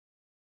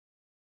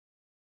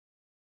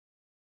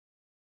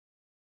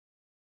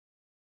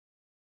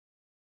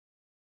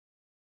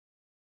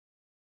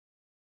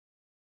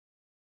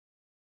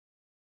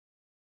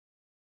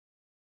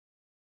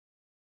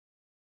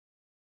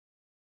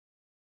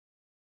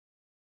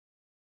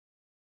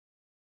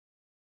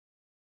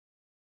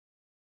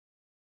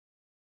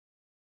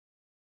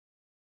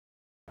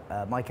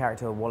My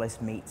character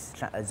Wallace meets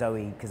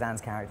Zoe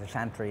Kazan's character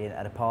Chantry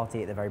at a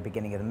party at the very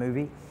beginning of the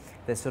movie.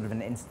 There's sort of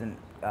an instant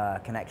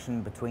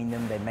connection between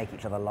them. They make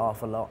each other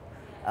laugh a lot.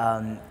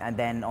 And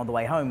then on the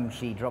way home,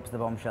 she drops the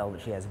bombshell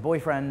that she has a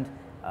boyfriend.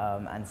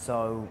 And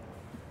so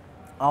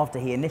after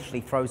he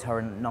initially throws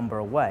her number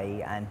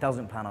away and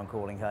doesn't plan on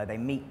calling her, they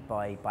meet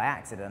by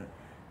accident.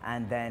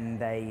 And then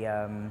they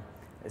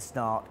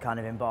start kind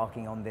of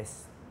embarking on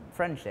this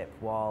friendship,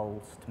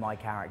 whilst my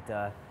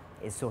character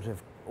is sort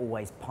of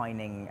always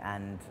pining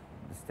and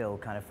still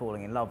kind of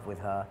falling in love with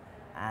her.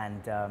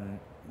 And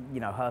you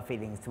know, her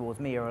feelings towards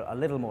me are a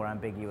little more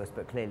ambiguous,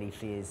 but clearly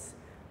she is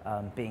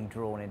being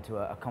drawn into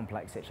a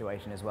complex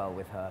situation as well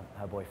with her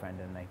boyfriend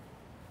and me.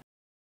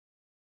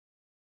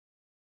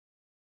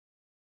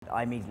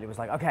 I immediately was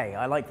like, okay,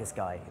 I like this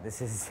guy.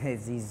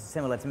 He's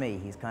similar to me.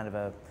 He's kind of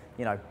a,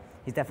 you know,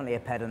 he's definitely a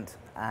pedant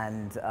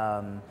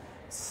and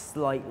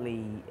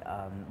slightly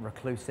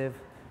reclusive,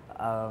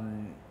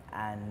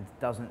 and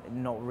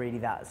not really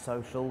that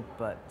social.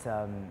 But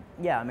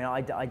yeah, I mean,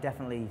 I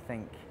definitely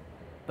think,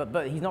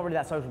 but he's not really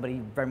that social, but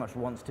he very much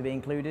wants to be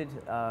included.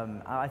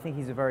 I think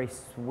he's a very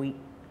sweet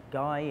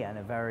guy and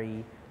a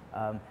very,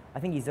 I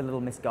think he's a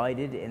little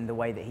misguided in the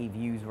way that he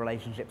views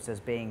relationships as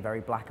being very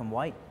black and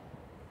white.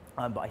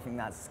 But I think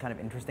that's kind of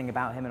interesting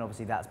about him, and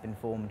obviously that's been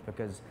formed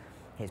because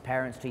his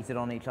parents cheated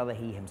on each other,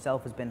 he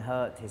himself has been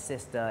hurt, his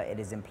sister, it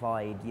is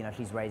implied, you know,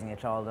 she's raising a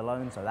child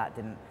alone, so that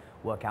didn't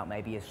work out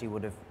maybe as she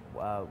would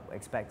have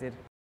expected.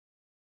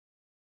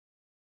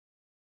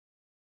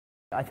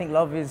 I think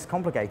love is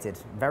complicated,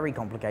 very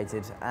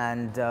complicated,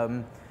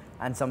 and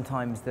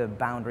sometimes the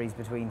boundaries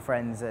between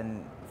friends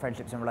and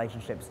friendships and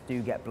relationships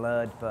do get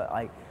blurred, but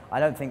I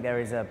don't think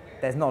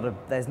there's not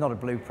a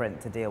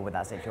blueprint to deal with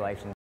that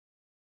situation.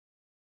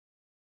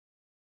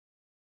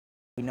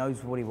 He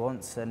knows what he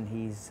wants, and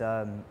he's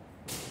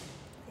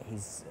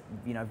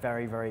you know,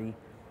 very, very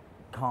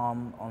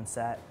calm on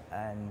set,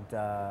 and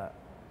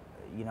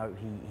you know,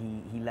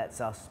 he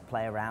lets us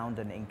play around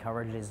and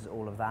encourages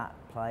all of that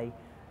play.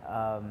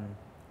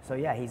 So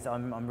yeah,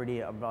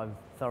 I've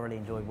thoroughly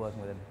enjoyed working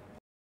with him.